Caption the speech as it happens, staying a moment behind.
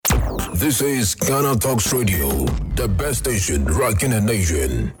This is GhanaTalksRadio, the best station rocking the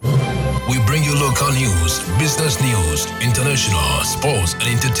nation. We bring you local news, business news, international, sports, and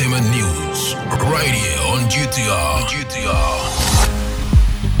entertainment news. Right here on GTR.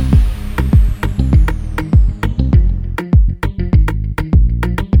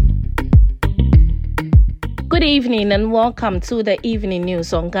 Good evening and welcome to the evening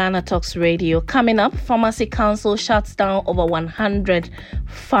news on Ghana Talks Radio. Coming up, Pharmacy Council shuts down over 100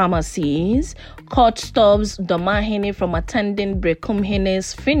 pharmacies. Court stops Domahene from attending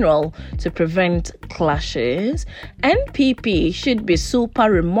Brekumhene's funeral to prevent clashes. NPP should be super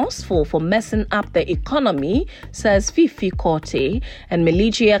remorseful for messing up the economy, says Fifi Korte. And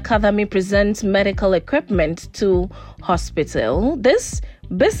Military Academy presents medical equipment to hospital. This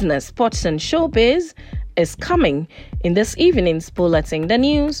business, sports and showbiz is coming in this evening's bulletin. The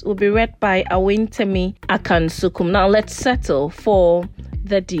news will be read by Awintemi Akansukum. Now let's settle for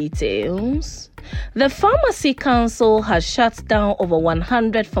the details. The Pharmacy Council has shut down over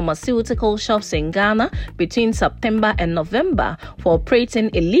 100 pharmaceutical shops in Ghana between September and November for operating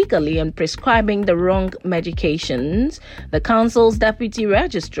illegally and prescribing the wrong medications. The council's deputy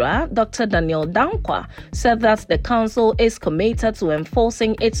registrar, Dr. Daniel Dankwa, said that the council is committed to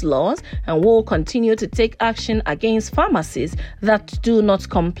enforcing its laws and will continue to take action against pharmacies that do not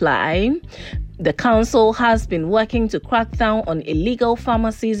comply. The council has been working to crack down on illegal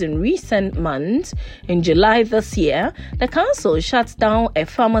pharmacies in recent months. In July this year, the council shut down a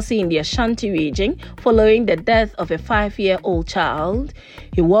pharmacy in the Ashanti region following the death of a 5-year-old child.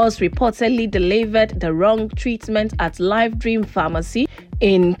 He was reportedly delivered the wrong treatment at Life Dream Pharmacy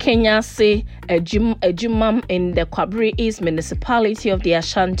in Kenyase, Ejumam in the Kwabri East municipality of the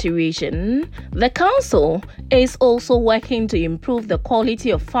Ashanti region. The council is also working to improve the quality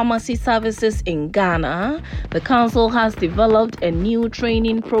of pharmacy services in Ghana. The council has developed a new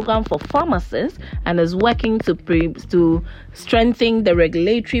training program for pharmacists and is working to strengthen the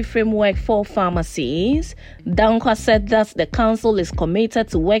regulatory framework for pharmacies. Dankwa said that the council is committed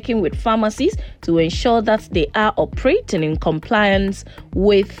to working with pharmacies to ensure that they are operating in compliance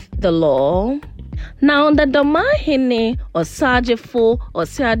with the law. Now, the Domahene Osajefo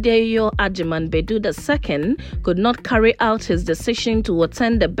Osiadeyo Ajiman Bedu II could not carry out his decision to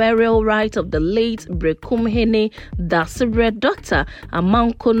attend the burial rite of the late Brekumhene Dasibre Dr.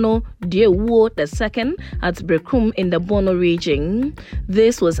 Amankono Diewo II at Brekum in the Bono region.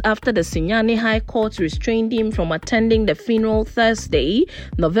 This was after the Sunyani High Court restrained him from attending the funeral Thursday,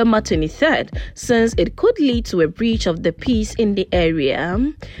 November 23rd, since it could lead to a breach of the peace in the area.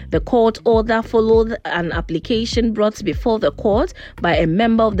 The court order followed an application brought before the court by a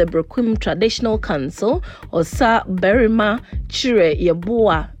member of the Brekum Traditional Council, Osa Berima Chire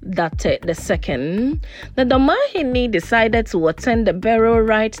Yeboah Date II. The Domahene decided to attend the burial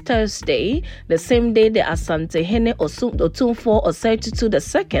rite Thursday, the same day the Asantehene Otumfuo Osei-Tutu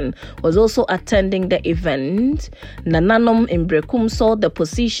II was also attending the event. Nananom in Brekum saw the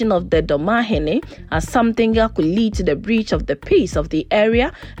position of the Domahene as something that could lead to the breach of the peace of the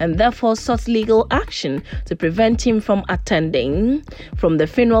area and therefore sought legal action to prevent him from attending. From the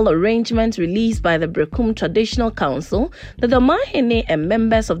funeral arrangements released by the Brekum Traditional Council, the Domahene and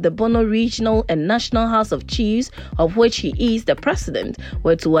members of the Bono Regional and National House of Chiefs, of which he is the president,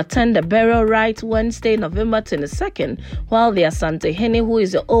 were to attend the burial rite Wednesday, November 22nd, while the Asantehene, who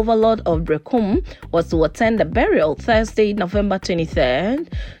is the overlord of Brekum, was to attend the burial Thursday, November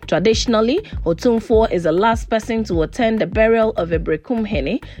 23rd. Traditionally, Otumfuo is the last person to attend the burial of a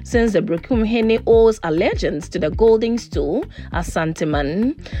Brekumhene, since the Brekumhene owes allegiance to the golden stool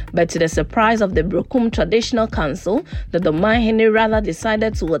Asanteman. But to the surprise of the Brekum Traditional Council, the Domahene rather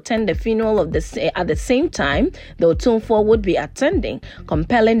decided to attend the funeral at the same time the Otumfuo would be attending,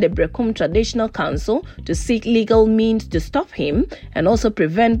 compelling the Brekum Traditional Council to seek legal means to stop him and also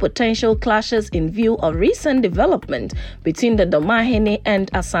prevent potential clashes in view of recent development between the Domahene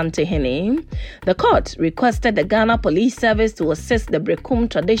and Asantehene. The court requested the Ghana Police Service to assist the Brekum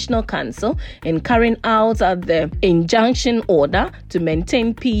Traditional Council in carrying out the injunction order to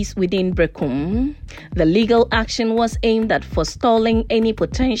maintain peace within Brekum. The legal action was aimed at forestalling any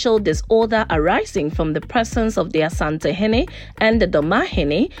potential disorder arising from the presence of the Asantehene and the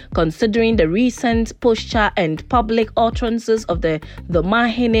Domahene, considering the recent posture and public utterances of the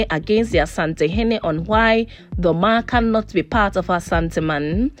Domahene against the Asantehene on why Doma cannot be part of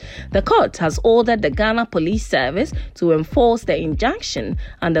Asanteman. The court has ordered the Ghana Police Service to enforce the injunction,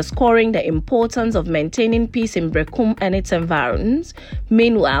 underscoring the importance of maintaining peace in Brekum and its environs.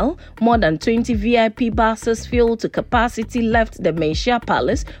 Meanwhile, more than 20 VIP buses filled to capacity left the Menchia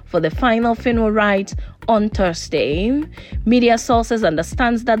Palace for the final funeral rite on Thursday. Media sources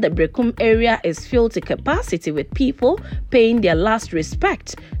understand that the Brekum area is filled to capacity with people paying their last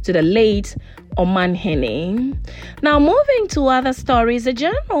respect to the late Omanhene. Now, moving to other stories, the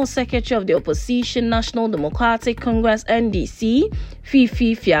General Secretary of the Opposition National Democratic Congress NDC,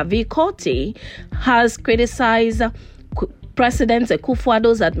 Fifi Fiavi Korte, has criticized President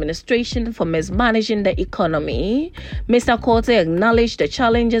Akufo-Addo's administration for mismanaging the economy. Mr. Korte acknowledged the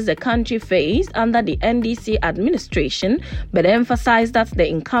challenges the country faced under the NDC administration, but emphasized that the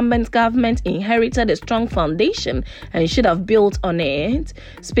incumbent government inherited a strong foundation and should have built on it.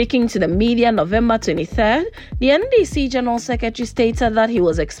 Speaking to the media November 23rd, the NDC General Secretary stated that he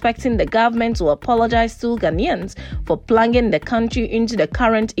was expecting the government to apologize to Ghanaians for plunging the country into the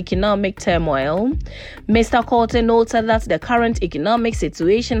current economic turmoil. Mr. Korte noted that the current economic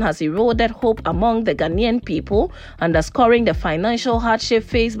situation has eroded hope among the Ghanaian people, underscoring the financial hardship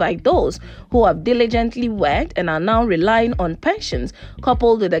faced by those who have diligently worked and are now relying on pensions,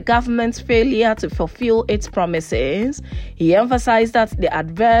 coupled with the government's failure to fulfill its promises. He emphasized that the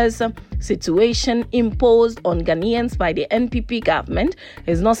adverse situation imposed on Ghanaians by the NPP government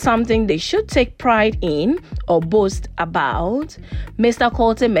is not something they should take pride in or boast about. Mr.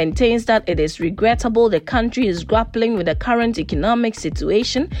 Korte maintains that it is regrettable the country is grappling with the current economic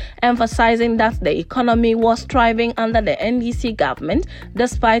situation, emphasizing that the economy was thriving under the NDC government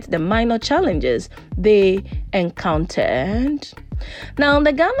despite the minor challenges they encountered. Now,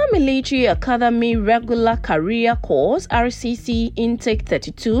 the Ghana Military Academy Regular Career Course, RCC Intake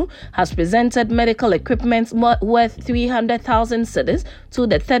 32, has presented medical equipment worth 300,000 cedis to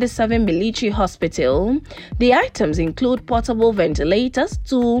the 37 military hospital. The items include portable ventilators,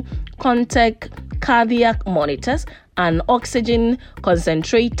 2 contact cardiac monitors, an oxygen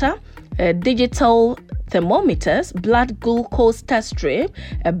concentrator, digital thermometers, blood glucose test strip,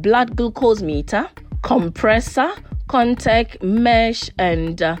 a blood glucose meter, compressor, contact mesh,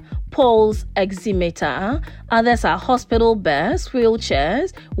 and pulse oximeter. Others are hospital beds,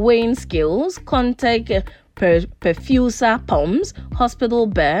 wheelchairs, weighing scales, contact perfuser pumps, hospital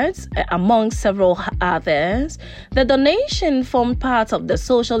beds, among several others. The donation formed part of the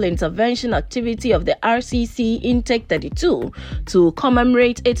social intervention activity of the RCC Intake 32 to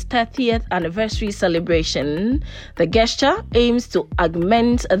commemorate its 30th anniversary celebration. The gesture aims to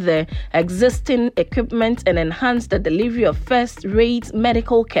augment the existing equipment and enhance the delivery of first-rate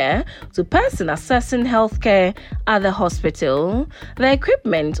medical care to persons accessing healthcare at the hospital. The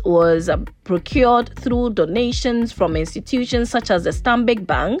equipment was procured through donations from institutions such as the Stanbic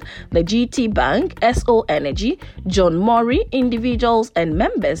Bank, the GT Bank, SO Energy, John Murray, individuals and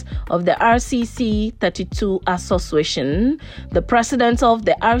members of the RCC 32 Association. The president of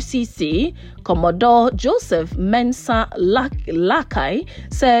the RCC, Commodore Joseph Mensah Lakai,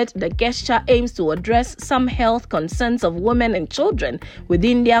 said the gesture aims to address some health concerns of women and children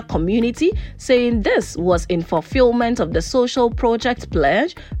within their community, saying this was in fulfillment of the social project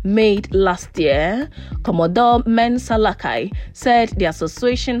pledge made last year. Commodore Mensah Lakai said the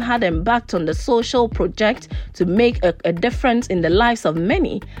association had embarked on the social project to make a difference in the lives of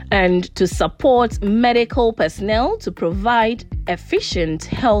many and to support medical personnel to provide efficient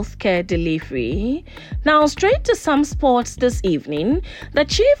healthcare delivery. Now, straight to some sports this evening. The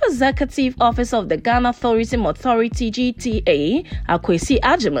Chief Executive Officer of the Ghana Tourism Authority, GTA, Akwesi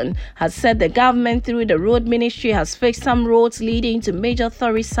Agyeman, has said the government through the Road Ministry has fixed some roads leading to major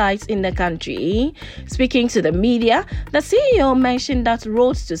tourist sites in the country. Speaking to the media, the CEO mentioned that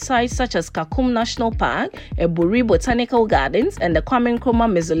roads to sites such as Kakum National Park, Eburi Botanical Gardens, and the Kwame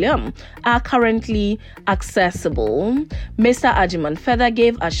Nkrumah Mausoleum are currently accessible. Mr. Agyeman further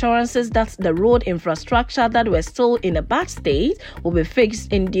gave assurances that the road infrastructure that were still in a bad state will be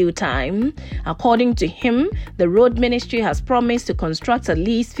fixed in due time. According to him, the Road Ministry has promised to construct at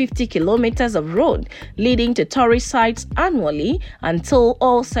least 50 kilometers of road leading to tourist sites annually until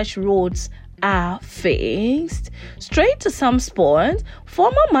all such roads are fixed. Straight to some sport.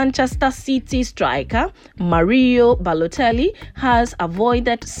 Former Manchester City striker Mario Balotelli has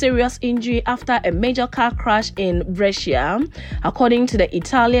avoided serious injury after a major car crash in Brescia. According to the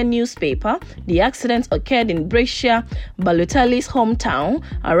Italian newspaper, the accident occurred in Brescia, Balotelli's hometown,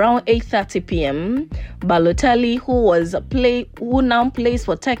 around 8:30 p.m. Balotelli, who now plays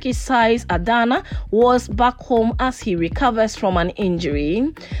for Turkish side Adana, was back home as he recovers from an injury.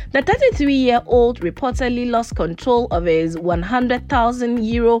 The 33-year-old reportedly lost control of his €100,000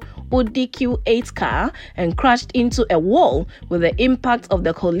 Audi Q8 car and crashed into a wall, with the impact of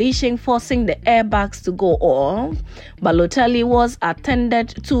the collision forcing the airbags to go off. Balotelli was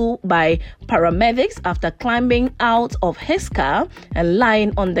attended to by paramedics after climbing out of his car and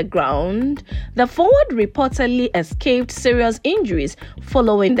lying on the ground. The forward reportedly escaped serious injuries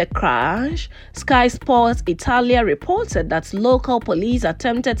following the crash. Sky Sports Italia reported that local police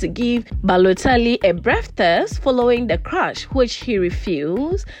attempted to give Balotelli a breath test following the crash, which he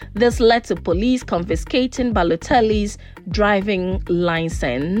refused. This led to police confiscating Balotelli's driving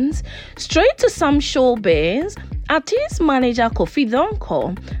license. Straight to some showbiz. Artist manager Kofi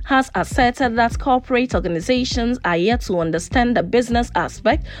Donko has asserted that corporate organizations are yet to understand the business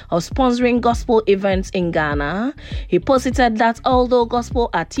aspect of sponsoring gospel events in Ghana. He posited that although gospel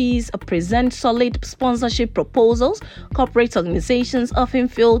artists present solid sponsorship proposals, corporate organizations often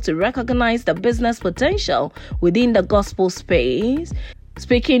fail to recognize the business potential within the gospel space.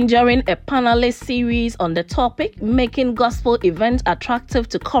 Speaking during a panelist series on the topic, making gospel events attractive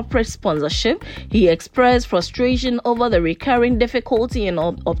to corporate sponsorship, he expressed frustration over the recurring difficulty in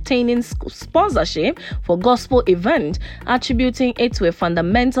obtaining sponsorship for gospel events, attributing it to a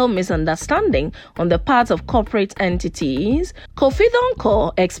fundamental misunderstanding on the part of corporate entities. Kofi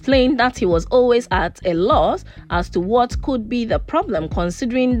Donko explained that he was always at a loss as to what could be the problem,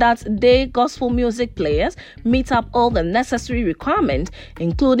 considering that they gospel music players meet up all the necessary requirements,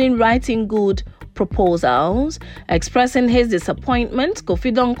 including writing good proposals. Expressing his disappointment,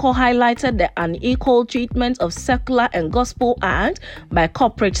 Kofi Donko highlighted the unequal treatment of secular and gospel art by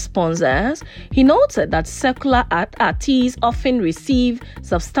corporate sponsors. He noted that secular artists often receive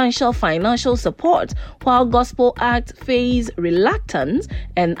substantial financial support, while gospel acts face reluctance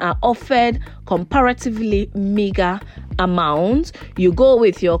and are offered comparatively meager amounts. You go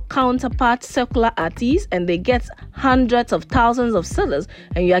with your counterpart secular artists and they get hundreds of thousands of cedis,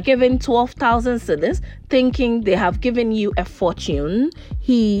 and you are given 12,000 cedis, thinking they have given you a fortune,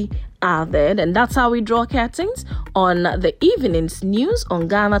 he added. And that's how we draw curtains on the evening's news on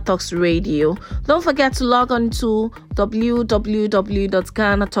Ghana Talks Radio. Don't forget to log on to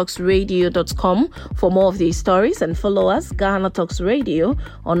www.GhanaTalksRadio.com for more of these stories, and follow us, Ghana Talks Radio,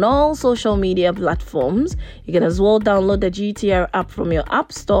 on all social media platforms. You can as well download the GTR app from your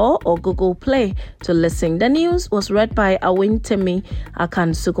App Store or Google Play to listen. The news was read by Awintemi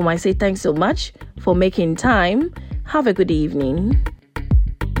Akansukum. I say thanks so much for making time. Have a good evening.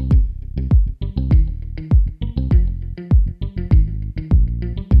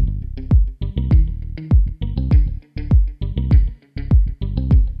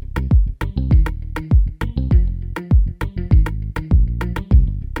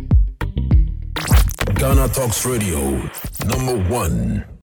 Ghana Talks Radio, #1.